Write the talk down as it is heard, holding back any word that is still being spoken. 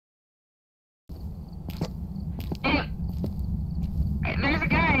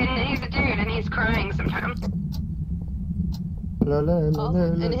annoying sometimes.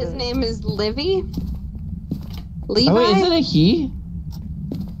 And his name is Livy? Levi? Oh, wait, is it a he?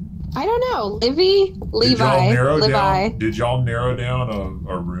 I don't know. Livy? Levi. Did y'all narrow down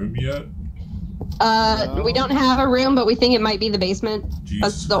a room yet? No. We don't have a room, but we think it might be the basement.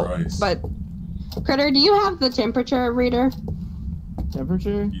 Jesus Christ. But, Critter, do you have the temperature reader?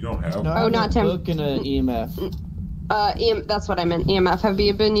 Temperature? You don't have No, one? I have not a temp- book and an EMF. That's what I meant, EMF. Have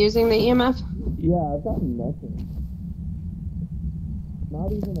you been using the EMF? Yeah, I've got nothing.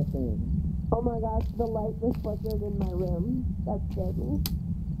 Not even a thing. Oh my gosh, the light was flickered in my room. That scared me.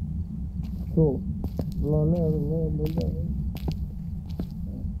 Cool.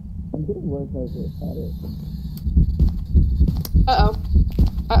 I'm getting worse at it. Uh-oh.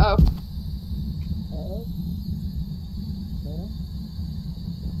 Uh-oh.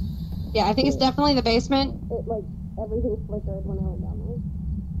 Yeah, I think it's definitely the basement. It, like, everything flickered when I went down there.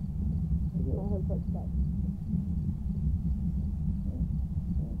 My headset's stuck.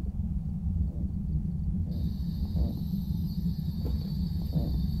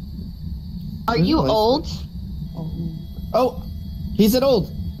 Are you old? Oh, he said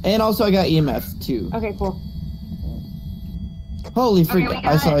old. And also I got EMF too. Okay, cool. Holy freak, Okay, we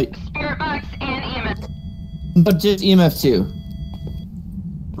I saw got Spirit Box and EMF. but just EMF too.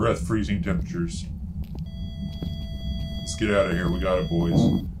 We're at freezing temperatures. Let's get out of here. We got it,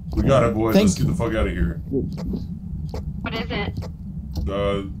 boys. We got it, boys. Let's get the fuck out of here. What is it?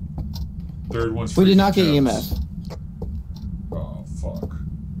 The third one's We did not get freezing EMF. temps. Oh, fuck.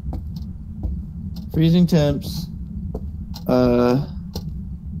 Freezing temps.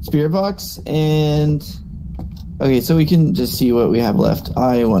 Spirit box and okay, so we can just see what we have left.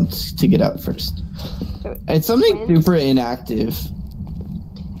 I want to get out first. So It's something twins? super inactive.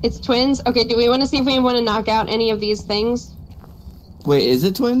 It's twins? Okay, do we want to see if we want to knock out any of these things? Wait, is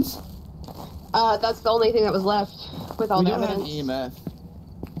it twins? That's the only thing that was left with all We the don't have evidence. EMF.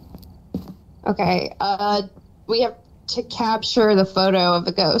 Okay, we have to capture the photo of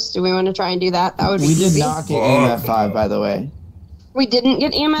the ghost. Do we want to try and do that? That would be We did easy. not get EMF 5, by the way. We didn't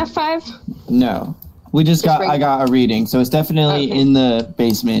get EMF 5? No. We just got, I got a reading, so it's definitely Okay. in the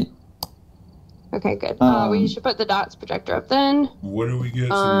basement. Okay, good. Um, We should put the dots projector up then. What do we get?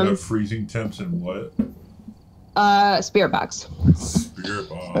 So we got freezing temps and what? Spirit box. Spirit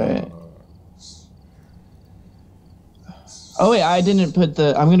box. Alright. Oh, wait, I didn't put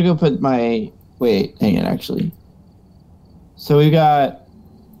the, I'm gonna go put my, wait, hang on, actually. So we got,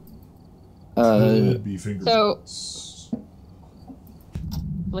 Could be fingerprints.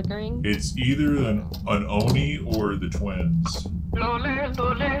 Flickering. It's either an Oni or the twins.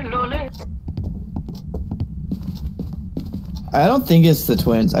 I don't think it's the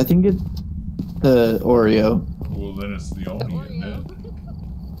twins. I think it's the Oreo. Well, then it's the Oni, isn't it?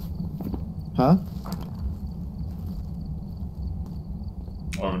 Huh?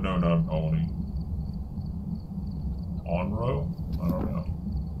 Oh, no, not an Oni. Onro? I don't know.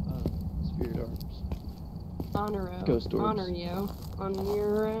 Spirit orbs. Honoro. Ghost orbs. Honor you.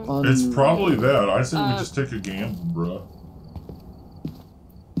 Honor. It's probably that. I say we just take a gamble, bruh.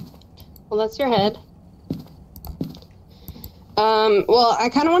 Well, that's your head. Well, I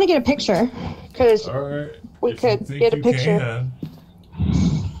kind of want to get a picture, because Alright. we could get a picture.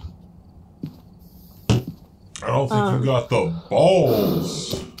 I don't think you got the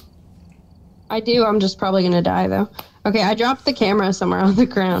balls. I do. I'm just probably going to die, though. Okay, I dropped the camera somewhere on the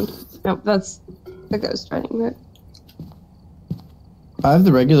ground. Nope, that's the ghost riding it. I have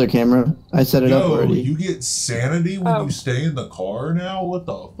the regular camera. I set it up Yo, already. you get sanity when you stay in the car now? What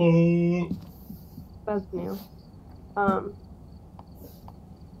the fuck? That's new.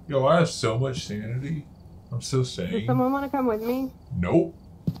 Yo, I have so much sanity. I'm so Does sane. someone want to come with me? Nope.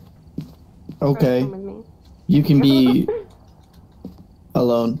 Okay. Come with me. You can be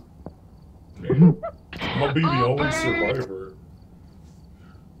alone. I'll be the only survivor.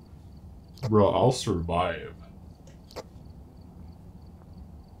 Bro, I'll survive.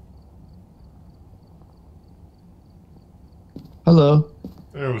 Hello.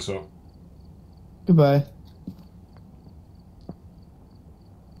 Hey, what's up? Goodbye.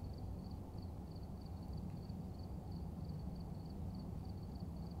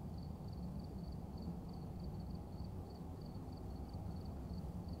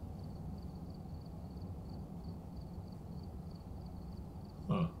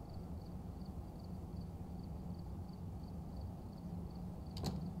 Huh.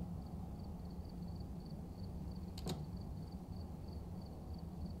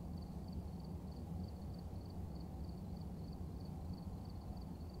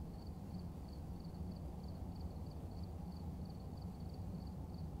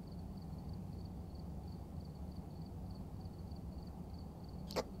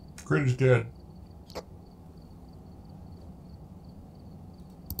 Critter's dead.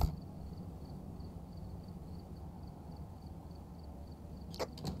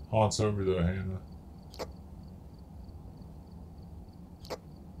 Haunt's over there, Hannah.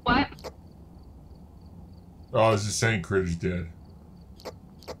 What? Oh, I was just saying Critter's dead.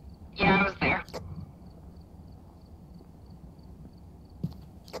 Yeah, I was there.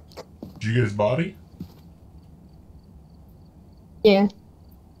 Did you get his body? Yeah.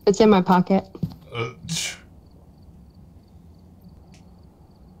 It's in my pocket.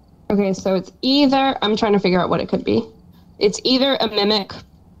 Okay, so it's either... I'm trying to figure out what it could be. It's either a mimic.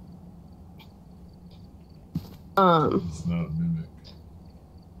 It's not a mimic.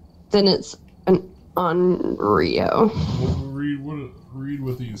 Then it's an Onryo. Well, read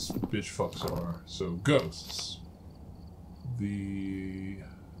what these bitch fucks are. So, ghosts.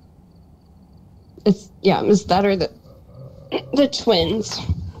 It's that or the twins.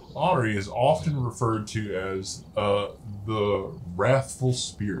 Onri is often referred to as the wrathful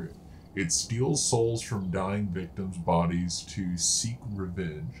spirit. It steals souls from dying victims' bodies to seek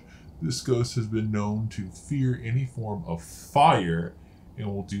revenge. This ghost has been known to fear any form of fire and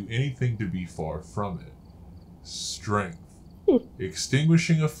will do anything to be far from it. Strength.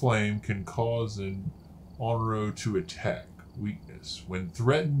 Extinguishing a flame can cause an Onro to attack. Weakness. When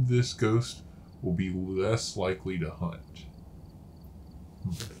threatened, this ghost will be less likely to hunt.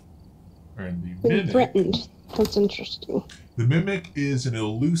 And the When mimic, threatened. That's interesting. the mimic is an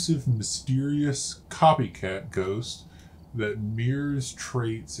elusive, mysterious copycat ghost that mirrors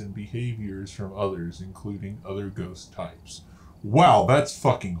traits and behaviors from others, including other ghost types. Wow, that's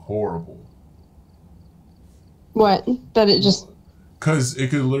fucking horrible. What? That it just... Because it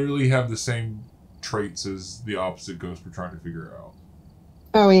could literally have the same traits as the opposite ghost we're trying to figure out.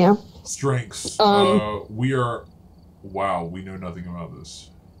 Oh, yeah. Strengths. We are... Wow, we know nothing about this.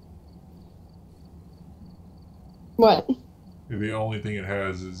 What? The only thing it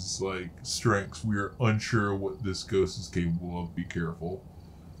has is, like, strengths. We are unsure what this ghost is capable of. Be careful.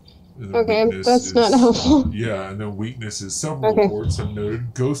 And then Okay, weakness that's is, not helpful. Yeah, and then weakness is several Okay. reports have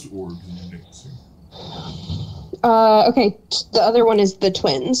noted ghost orbs in the mixing. Okay, the other one is the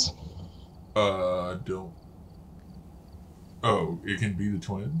twins. Don't... Oh, it can be the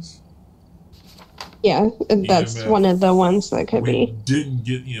twins? Yeah, that's EMF. one of the ones that could We be. didn't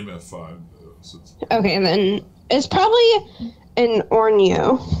get EMF 5, though. So it's... Okay, then it's probably an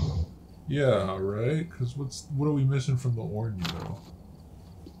Orneo. Yeah, right? Because what are we missing from the Orneo?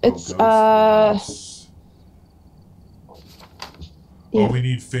 It's, ghosts. yeah. Oh, we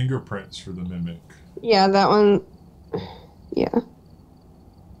need fingerprints for the mimic. Yeah, that one. Yeah.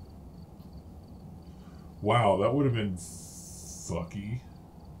 Wow, that would have been fucky.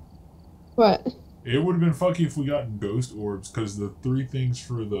 What? It would have been fucky if we gotten ghost orbs, because the three things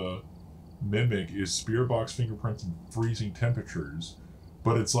for the mimic is spirit box, fingerprints, and freezing temperatures.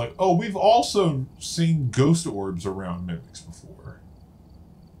 But it's like, oh, we've also seen ghost orbs around mimics before.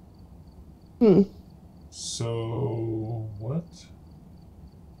 So, what?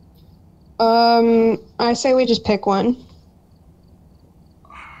 I say we just pick one.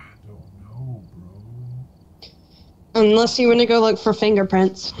 I don't know, bro. Unless you want to go look for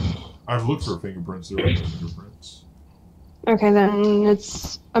fingerprints. I've looked for fingerprints. There are no fingerprints. Okay, then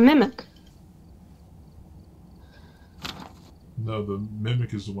it's a mimic. No, the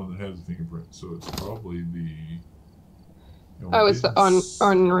mimic is the one that has the fingerprint, so it's probably the... Oh, it's the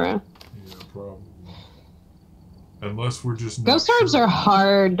Onra. Yeah, probably. Unless we're just not Ghost orbs sure. are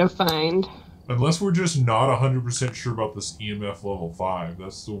hard to find. Unless we're just not 100% sure about this EMF level 5.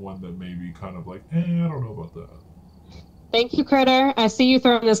 That's the one that may be kind of like, I don't know about that. Thank you, Critter. I see you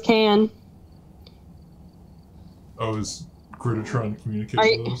throwing this can. Oh, is Critter trying to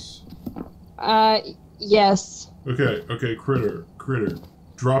communicate with us? Yes. Okay, Critter.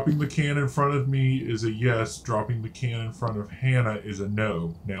 Dropping the can in front of me is a yes. Dropping the can in front of Hannah is a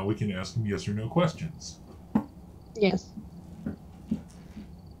no. Now we can ask him yes or no questions. Yes.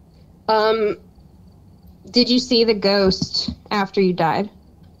 Did you see the ghost after you died?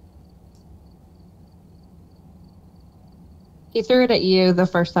 He threw it at you the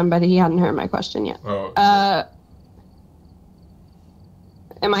first time, but he hadn't heard my question yet. Oh.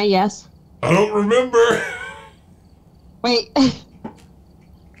 Am I yes? I don't remember. Wait.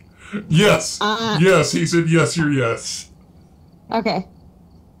 Yes. Yes, he said yes, you're yes. Okay.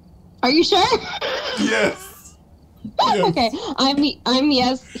 Are you sure? Yes. Okay. I'm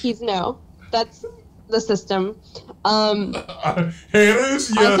yes, he's no. That's the system. Hannah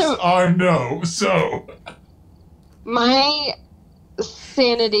is yes, Also- I'm no. So. My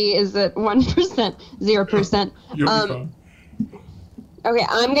sanity is at 1%, 0%. You'll be fine. Okay,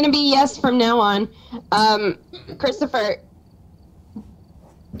 I'm gonna be yes from now on. Christopher,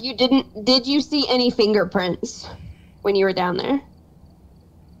 did you see any fingerprints when you were down there?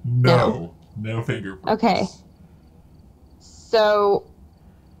 No fingerprints. Okay. So,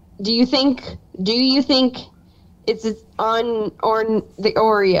 do you think it's on or the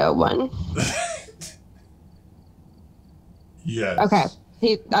Oreo one? Yes.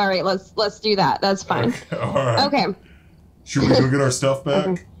 Okay. All right. Let's do that. That's fine. Okay, all right. Okay. Should we go get our stuff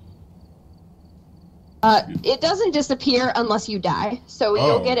back? It doesn't disappear unless you die. So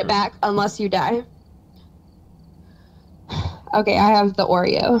you'll get it back unless you die. Okay, I have the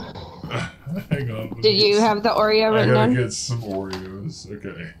Oreo. Hang on. Did you have the Oreo written down? I gotta get some Oreos.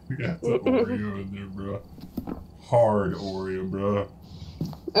 Okay, we got the Oreo in there, bro. Hard Oreo, bro.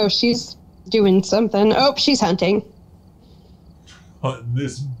 Oh, she's doing something. Oh, she's hunting. Hunting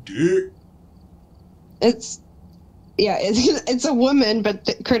this dick. It's a woman, but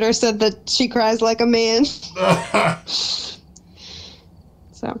the critter said that she cries like a man.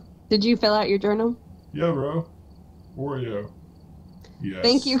 So, did you fill out your journal? Yeah, bro. Oreo. Yes.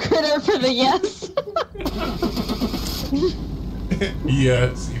 Thank you, critter, for the yes.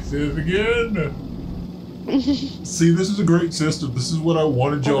 Yes, he said it again. See, this is a great system. This is what I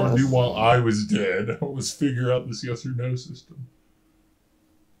wanted y'all to do while I was dead. I was figure out this yes or no system.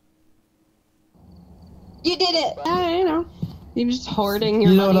 You did it. I know. You're just hoarding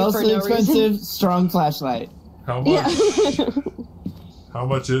your You know money what else for is no expensive? reason. Strong flashlight. How much? Yeah. How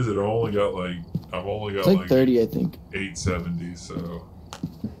much is it? I've only got It's like 30, I think. 870. So.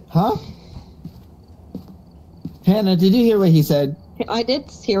 Huh? Hannah, did you hear what he said? I did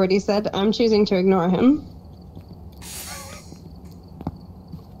hear what he said. I'm choosing to ignore him.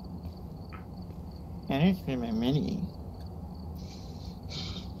 Hannah's been my mini.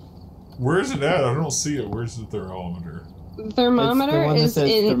 Where is it at? I don't see it. Where's the thermometer? Thermometer it's the one that is says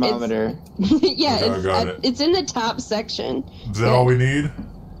in thermometer. yeah, Okay, I got it. It's in the top section. Is that all we need?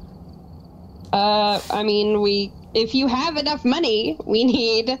 I mean, if you have enough money, we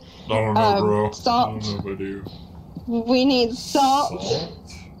need I don't know, bro. salt. I don't know if I do. We need salt.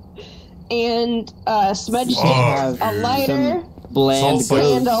 And smudge stick, Fuck, a dude. lighter. Bland Salt's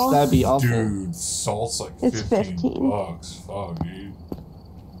like- ghosts. That'd be awful. Dude, salt's like It's 15 $15. bucks. Fuck, dude.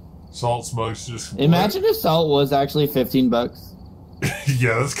 Salt smokes just. Imagine if salt was actually $15.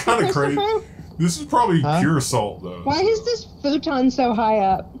 Yeah, that's kind of crazy. Christopher, This is probably Huh? pure salt, though. why is this futon so high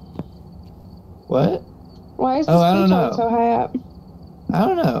up? What? Why is this I don't futon know. so high up? I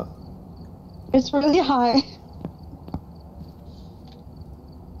don't know. It's really high.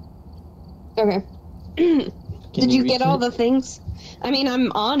 Okay. Did you get all the things? I mean,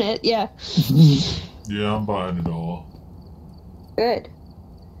 I'm on it, yeah. Yeah, I'm buying it all. Good.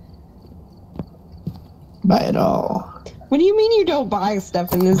 Buy it all. What do you mean you don't buy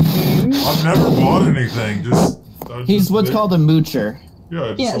stuff in this game? I've never bought anything. He's what's called a moocher. Yeah, I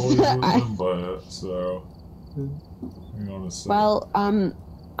just Yes, always let them buy it. So, hang on a second. Well,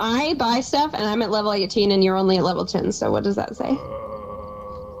 I buy stuff and I'm at level 18 and you're only at level 10, so what does that say?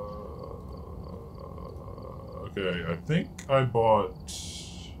 Okay, I think I bought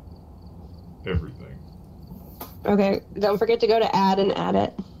everything. Okay, don't forget to go to add and add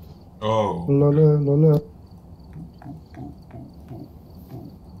it. Oh. No.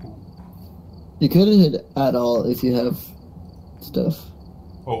 You could have hit at all if you have stuff.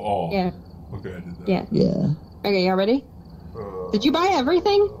 Oh, all. Yeah. Okay, I did that. Yeah. Yeah. Okay, y'all ready? Did you buy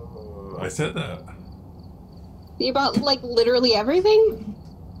everything? I said that. You bought, like, literally everything?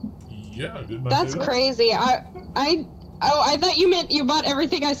 Yeah, didn't I That's say that? crazy. I thought you meant you bought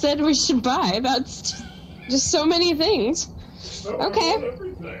everything I said we should buy. That's just so many things. No, I Okay. bought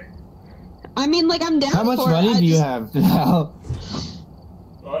everything. I mean, like, I'm down How much for it. money do you have now?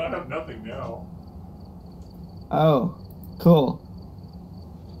 I have nothing now. Oh, cool.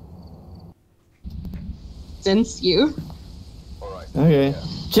 Since you. Okay.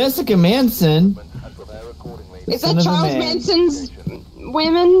 Jessica Manson. Is Son that of a Charles man. Manson's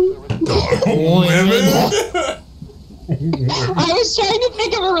women? Women? I was trying to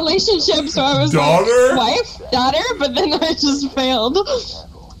think of a relationship, so I was Daughter? like, wife, daughter, but then I just failed.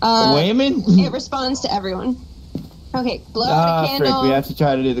 Women? It responds to everyone. Okay, blow out a Frick, candle. we have to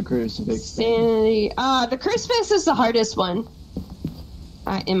try to do the crucifix thing. Sanity. The crucifix is the hardest one.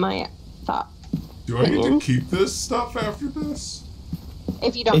 In my thought. Do I get to keep this stuff after this?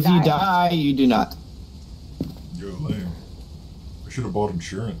 If you don't If die. you die, you do not. Yo, lame. I should have bought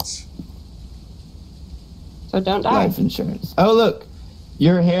insurance. So don't die. Life insurance. Oh, look.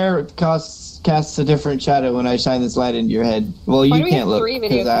 Your hair casts a different shadow when I shine this light into your head. Well, Why you do we can't have look 3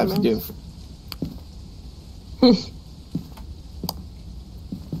 because video I have to do cameras? it.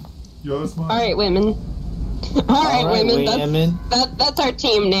 Yo, that's mine. All right, women. All right, women. That's our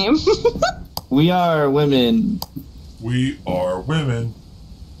team name. We are women. We are women.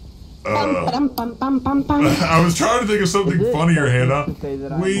 Bum, bum, bum, bum, bum. I was trying to think of something Is it funnier, sexist Hannah. to say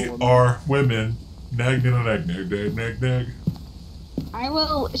that I'm We a woman? are women. Nag, nag, nag, nag, nag, nag, nag. I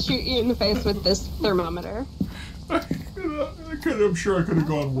will shoot you in the face with this thermometer. I'm sure I could have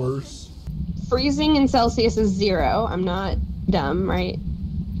gone worse. Freezing in Celsius is 0. I'm not dumb, right?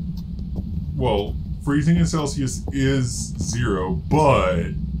 Well, freezing in Celsius is 0, but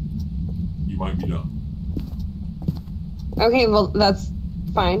you might be dumb. Okay, well, that's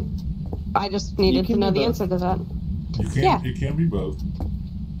fine. I just needed to can know be the both. answer to that. You can. Yeah. It can be both.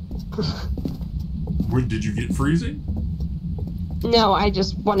 Did you get freezing? No, I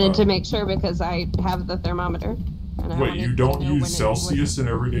just wanted to make sure because I have the thermometer. And I Wait, wanted you to don't know use when Celsius in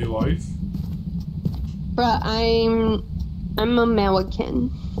everyday life? Bruh, I'm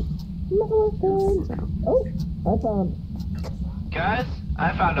American. Oh, I found. Guys,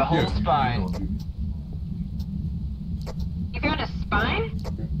 I found a whole spine. You got a spine?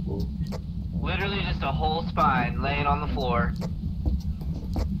 Okay, well, Literally just a whole spine laying on the floor.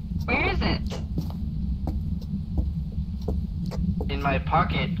 Where is it? In my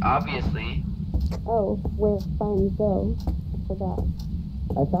pocket, obviously. Oh, where spines go. Forgot.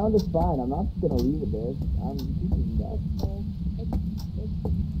 I found a spine. I'm not just gonna leave it there. I'm keeping that.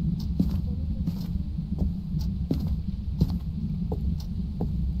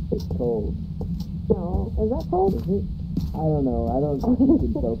 It's cold. No, is that cold? Is it? I don't know. I don't speak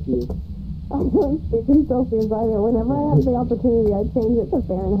in Celsius. I don't speak in Celsius either. Whenever I have the opportunity, I change it to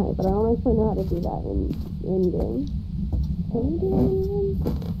Fahrenheit, but I don't actually know how to do that in game.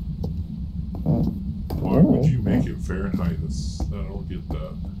 why would you make it Fahrenheit? I don't get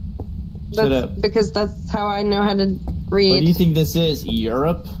that. Shut up. Because that's how I know how to What read. do you think this is?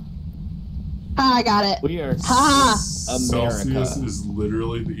 Europe? Ah, I got it. We are Ha! Celsius America. is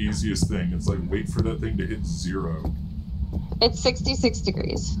literally the easiest thing. It's like, wait for that thing to hit 0. It's 66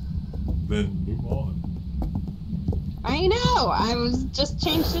 degrees. Then move on. I know. I was just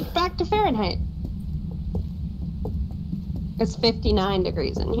changed it back to Fahrenheit. It's 59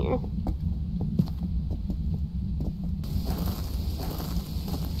 degrees in here.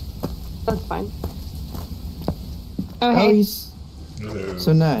 That's fine. Oh, Oh, hey. he's Hello.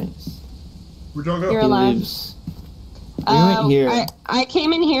 so nice. Where'd y'all go? You're He alive. lives. We went here. I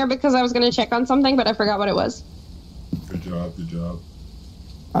came in here because I was going to check on something, but I forgot what it was. Good job, good job.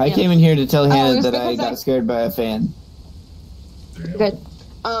 I Yeah. came in here to tell it Hannah was that I because I- got scared by a fan. Damn. Good.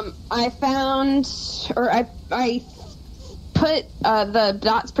 I found, or I put the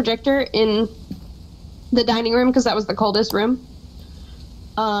dots projector in the dining room because that was the coldest room.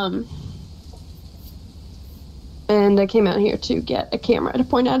 And I came out here to get a camera to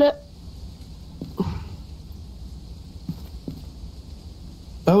point at it.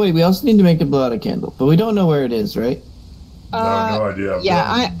 Oh wait, we also need to make it blow out a candle, but we don't know where it is, right? No idea.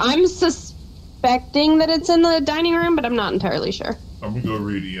 Yeah, I'm suspecting that it's in the dining room, but I'm not entirely sure. I'm gonna go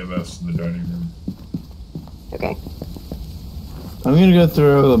read EMS in the dining room. Okay. I'm gonna go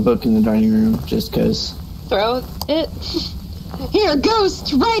throw a book in the dining room just cause. Throw it. Here,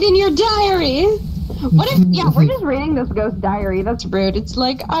 ghost, write in your diary. What if, yeah, we're just reading this ghost diary. That's rude. It's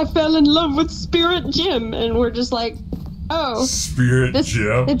like, I fell in love with Spirit Jim. And we're just like, oh, Spirit This-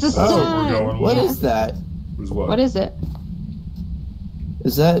 Jim. it's a That's what sign. we're going What with. is that? what is it?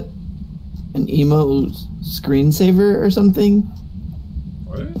 Is that an emo screensaver or something?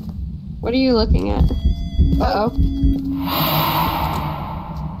 What? What are you looking at? Uh-oh.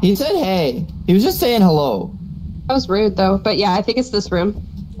 He said hey. He was just saying hello. That was rude, though. But yeah, I think it's this room.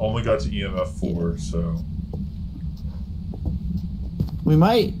 Only got to EMF 4, so.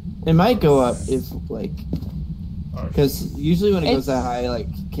 It might go up if like, because usually when it goes It's- that high, like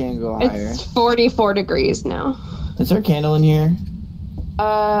can go higher. It's 44 degrees now. Is there a candle in here?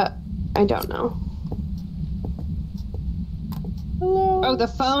 I don't know. Hello. Oh, the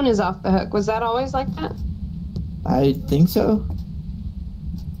phone is off the hook. Was that always like that? I think so.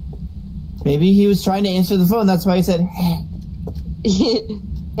 Maybe he was trying to answer the phone. That's why he said, hey.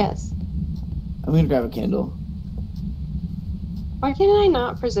 Yes. I'm gonna grab a candle. Why can I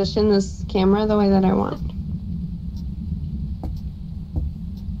not position this camera the way that I want?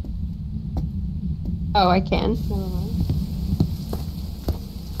 Oh, I can. Never mind.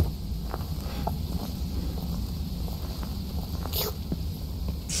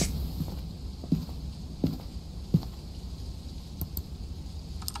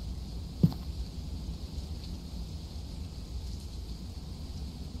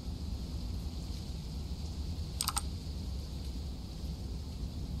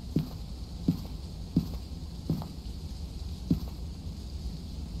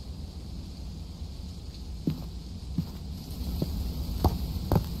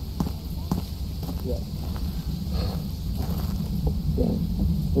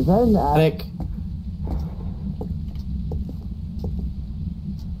 Is that an attic?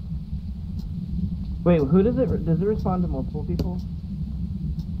 Wait, who does it respond to multiple people?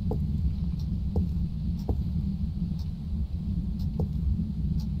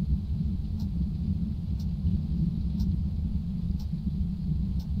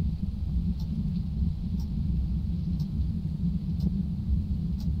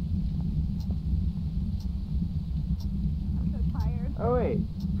 I'm so tired. Oh wait,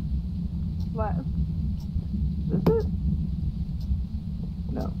 What? is it?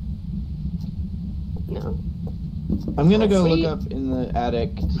 No. No. I'm gonna go What are look you- up in the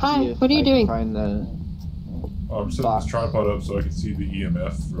attic. To Hi, see if what are you I can doing? Find the. I'm setting Box. this tripod up so I can see the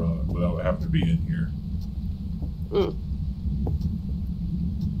EMF without having to be in here. Mm.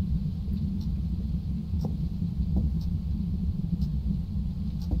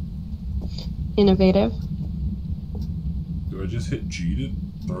 Innovative. Do I just hit G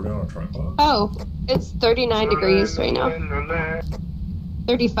to throw down a tripod? Oh, it's 39 degrees right now.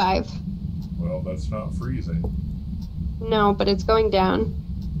 35. Well, that's not freezing. No, but it's going down.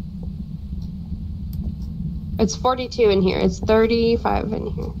 It's 42 in here. It's 35 in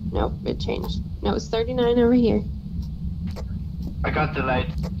here. Nope, it changed. No, it's 39 over here. I got the light.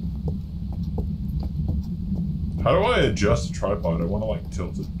 How do I adjust a tripod? I want to like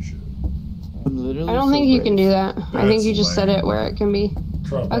tilt it and shit. I'm literally. I don't so think you brave. can do that. I think That's you just set lame. it where it can be.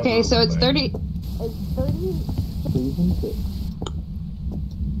 Tripod Okay, so it's lame. 30. It's 30. Freezing shit.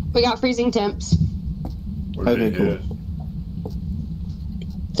 We got freezing temps. What did Okay, it cool. hit?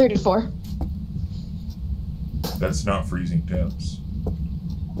 34. That's not freezing temps.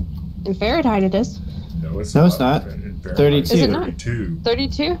 In Fahrenheit it is. No, it's No, not. it's not. In Fahrenheit, 32. Is it not? 32.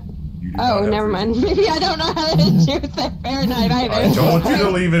 32? You do not Oh, have never freezing- mind. Maybe I don't know how to do the Fahrenheit either. I told you to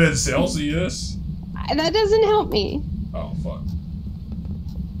leave it at Celsius. That doesn't help me. Oh, fuck.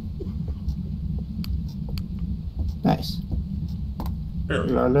 Nice. There we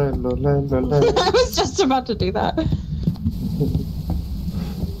La, go. la, la, la, la, la. I was just about to do that. My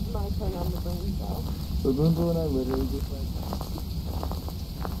turn on the brain cell. Remember when I literally just like.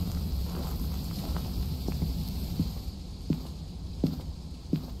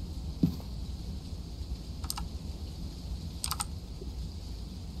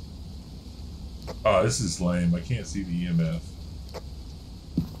 Oh, this is lame. I can't see the EMF.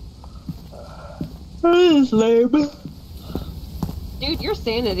 This is lame. Dude, your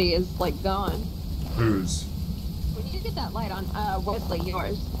sanity is like gone. Whose? When you get that light on, Wesley,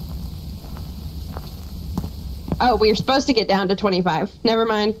 yours. Oh, we were supposed to get down to 25. Never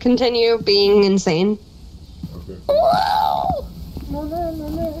mind. Continue being insane.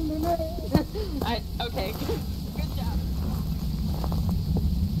 Okay. Okay. Good job.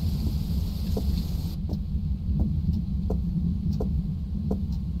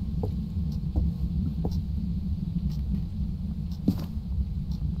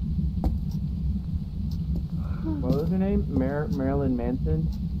 What was her name? Marilyn Manson?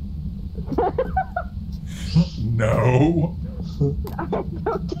 No. I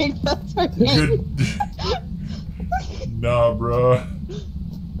don't think that's her name. Good. Nah, bruh.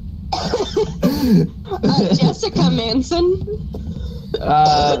 Jessica Manson.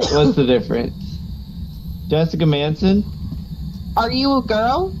 What's the difference? Jessica Manson? Are you a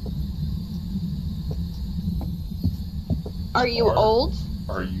girl? Are you Or- old?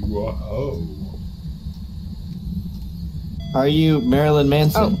 Are you a hoe? Are you Marilyn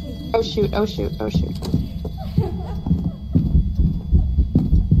Manson? Oh shoot, oh shoot, oh shoot.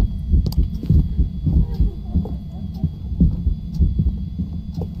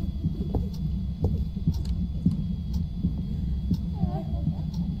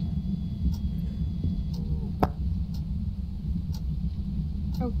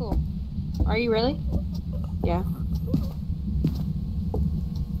 Oh cool. Are you really? Yeah.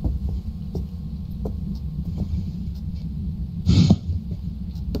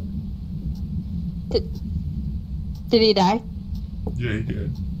 Did he die? Yeah, he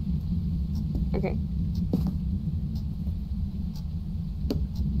did. Okay.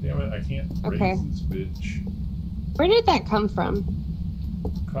 Damn it, I can't Okay. raise this bitch. Where did that come from?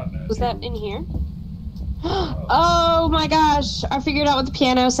 Cotton Was that in here? Oh my gosh! I figured out what the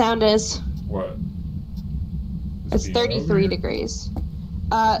piano sound is. What? It's This piano over 33 here? degrees.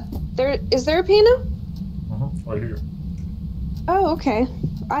 Is there a piano? Uh-huh, right here. Oh, okay.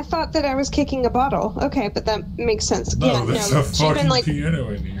 I thought that I was kicking a bottle. Okay, but that makes sense. No, Yeah, there's no. a She's fucking been like, piano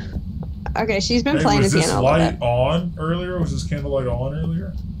in here. okay, she's been Hey, playing the was this piano a little light bit. on earlier? Was this candlelight on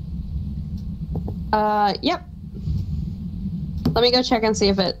earlier? Yep. Let me go check and see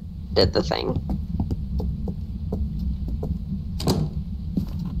if it did the thing.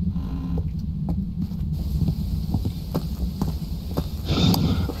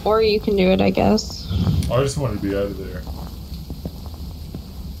 Or you can do it, I guess. I just wanted to be out of there.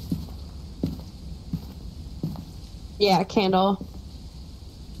 Yeah, candle.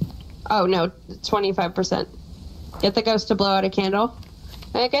 Oh no, 25%. Get the ghost to blow out a candle.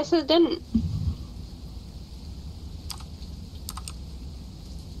 I guess it didn't.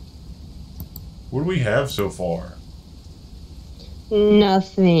 What do we have so far?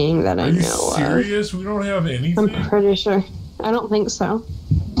 Nothing that I Are you know serious? We don't have anything? I'm pretty sure. I don't think so.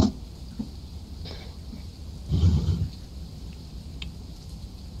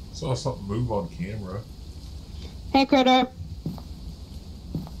 Saw something move on camera. Hey, critter.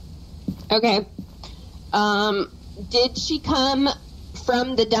 Okay. Did she come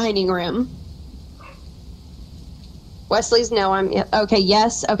from the dining room? Wesley's no, okay,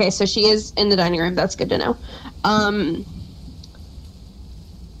 yes. Okay, so she is in the dining room. That's good to know.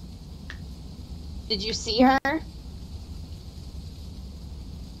 Did you see her?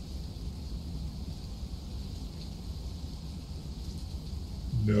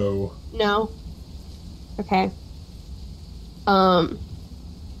 No. No. Okay. Okay.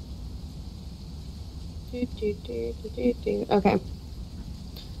 I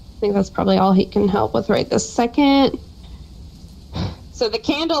think that's probably all he can help with right this second. So the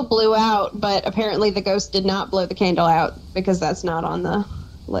candle blew out, but apparently the ghost did not blow the candle out because that's not on the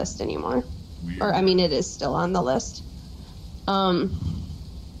list anymore. Weird. Or, I mean, it is still on the list.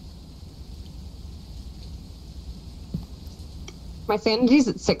 My sanity's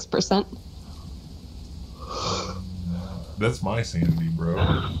at 6%. That's my sanity, bro.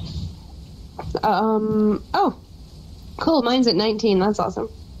 Oh. Cool, mine's at 19. That's awesome.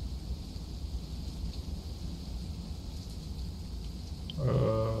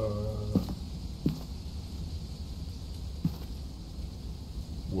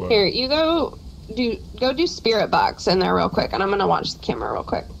 What? Here, you go do spirit box in there real quick, and I'm gonna watch the camera real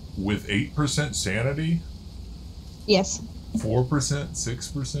quick. With 8% sanity? Yes. 4%?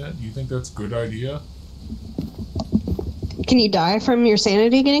 6%? Do you think that's a good idea? Can you die from your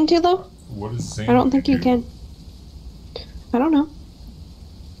sanity getting too low? What is sanity? I don't think you can. I don't know.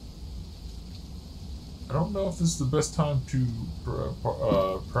 I don't know if this is the best time to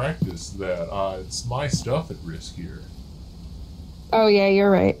practice that. It's my stuff at risk here. Oh yeah, you're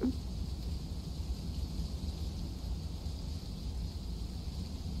right.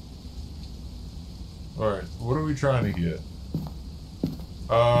 Alright, what are we trying to get?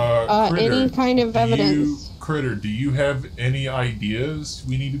 Any kind of evidence. Critter, do you have any ideas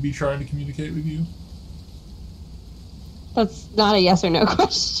we need to be trying to communicate with you? That's not a yes or no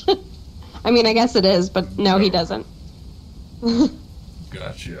question. I mean, I guess it is, but no, he doesn't.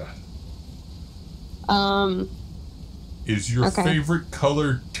 Gotcha. Um. Is your Okay. favorite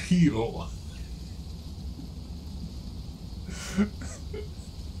color teal?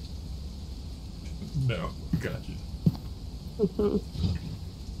 No, gotcha.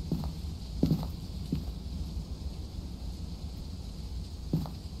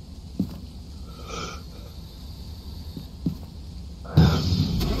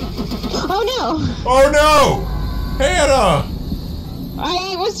 Oh no! Oh no! Hannah!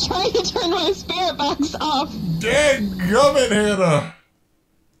 I was trying to turn my spirit box off. Dadgummit, Hannah!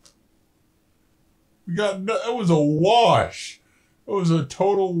 That was a wash. It was a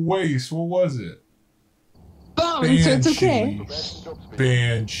total waste. What was it? Boom, so it's okay.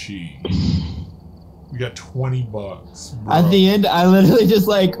 Banshee. We got $20. Bro. At the end, I literally just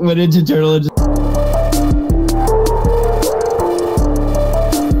like went into turtle and just